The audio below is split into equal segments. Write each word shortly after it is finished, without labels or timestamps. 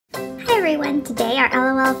Hi everyone, today our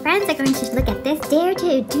LOL friends are going to look at this Dare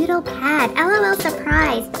to Doodle pad. LOL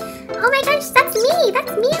surprise. Oh my gosh, that's me!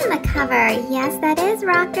 That's me on the cover. Yes, that is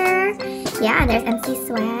Rocker. Yeah, there's MC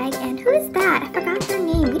Swag. And who is that? I forgot her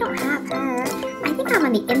name. We don't have her. I think I'm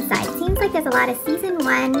on the inside. Seems like there's a lot of Season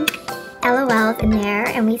 1 LOLs in there.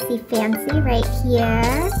 And we see Fancy right here.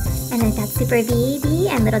 And then that's Super Baby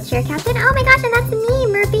and Little Cheer Captain. Oh my gosh, and that's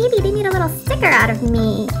me, Mer Baby. They made a little sticker out of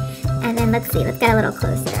me. And then let's see, let's get a little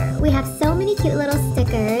closer. We have so many cute little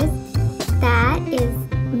stickers. That is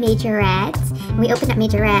Majorette. We opened up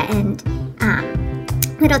Majorette and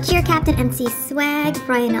Little Cheer Captain, MC Swag,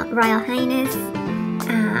 Royal Highness,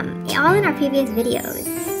 all in our previous videos.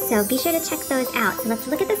 So be sure to check those out. So let's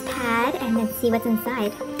look at this pad and then see what's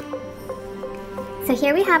inside. So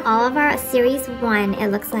here we have all of our Series 1, it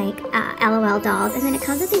looks like, LOL dolls. And then it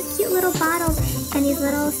comes with these cute little bottles and these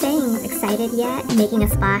little sayings. Excited yet? Making a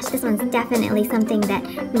splash. This one's definitely something that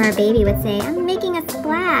Mer Baby would say. I'm making a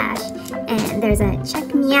splash. And there's a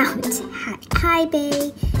check me out. Hi,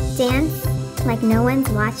 bae. Dance like no one's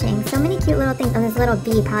watching. So many cute little things. Oh, there's a little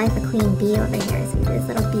bee, probably for Queen Bee over here. So this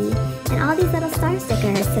little bee. And all these little star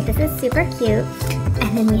stickers. So this is super cute.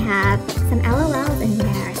 And then we have some LOLs in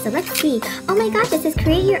there. So let's see. Oh my gosh, it says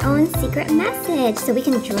create your own secret message. So we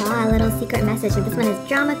can draw a little secret message. So this one is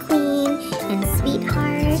Drama Queen and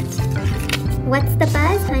Sweetheart. What's the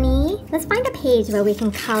buzz, honey? Let's find a page where we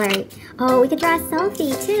can color. Oh, we could draw a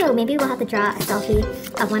selfie too. Maybe we'll have to draw a selfie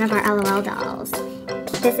of one of our LOL dolls.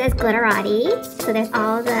 This is Glitterati. So there's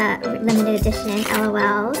all the limited edition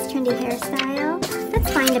LOLs, trendy hairstyle.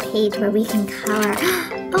 Let's find a page where we can color.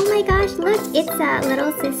 Oh my gosh, look, it's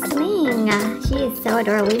Little Sis Swing. She is so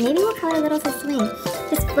adorable. Maybe we'll color Little Sis Swing.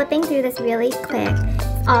 Just flipping through this really quick.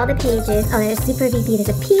 All the pages. Oh, there's Super VP, there's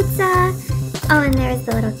a pizza. Oh, and there's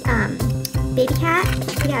the little baby cat.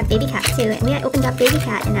 We got baby cat too. And we had opened up baby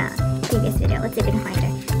cat in a previous video. Let's see if we can find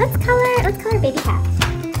her. Let's color baby cat.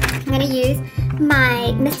 I'm gonna use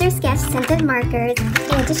my Mr. Sketch scented markers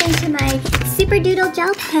in addition to my Super Doodle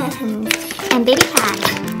gel pens. And baby cat,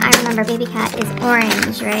 I remember baby cat is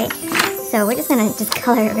orange, right? So we're just gonna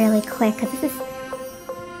color it really quick because this is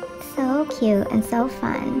so cute and so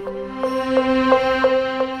fun.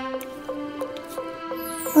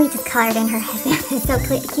 We just colored in her headband. It's so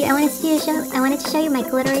cute. I wanted to show you my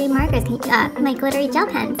glittery markers, my glittery gel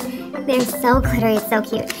pens. They're so glittery, it's so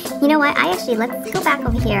cute. You know what? Let's go back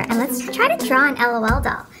over here and let's try to draw an LOL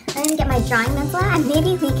doll. I'm gonna get my drawing pencil out and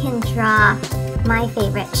maybe we can draw my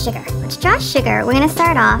favorite, Sugar. Let's draw Sugar. We're gonna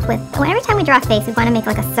start off with, every time we draw a face, we wanna make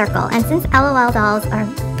like a circle. And since LOL dolls are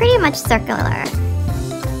pretty much circular,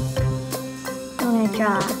 I'm gonna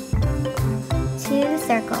draw 2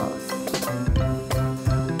 circles.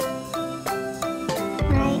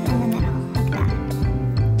 Right in the middle, like that.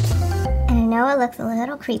 And I know it looks a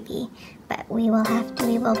little creepy, but we will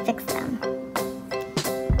fix them.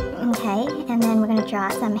 Okay, and then we're gonna draw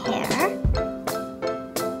some hair.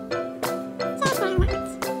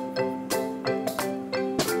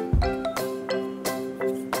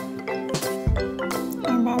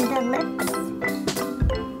 And then the lips,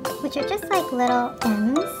 which are just like little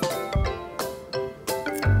M's.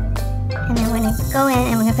 And then we're gonna go in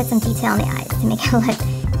and we're gonna put some detail in the eyes to make it look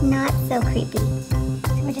not so creepy.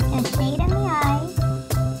 So we're just gonna shade in the eyes.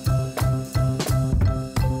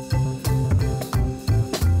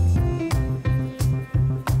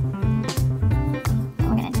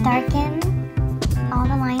 Darken all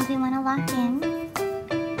the lines we want to lock in.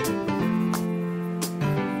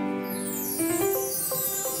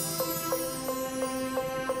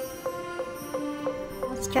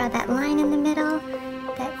 Let's draw that line in the middle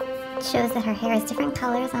that shows that her hair is different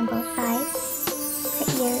colors on both sides. Her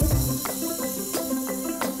ears.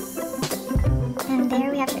 And there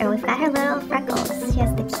we have her. Oh, we've got her little freckles. She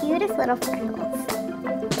has the cutest little freckles.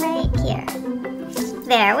 Right here.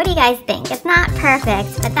 There, what do you guys think? It's not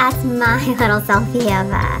perfect, but that's my little selfie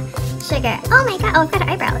of Sugar. Oh my god, oh, I've got her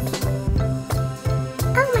eyebrows.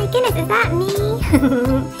 Oh my goodness, is that me?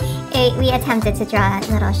 We attempted to draw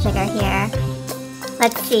little Sugar here.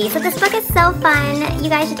 Let's see, so this book is so fun. You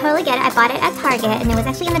guys should totally get it. I bought it at Target, and it was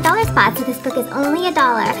actually in the dollar spot, so this book is only $1.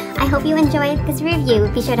 I hope you enjoyed this review.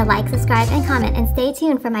 Be sure to like, subscribe, and comment, and stay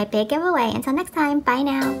tuned for my big giveaway. Until next time, bye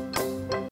now.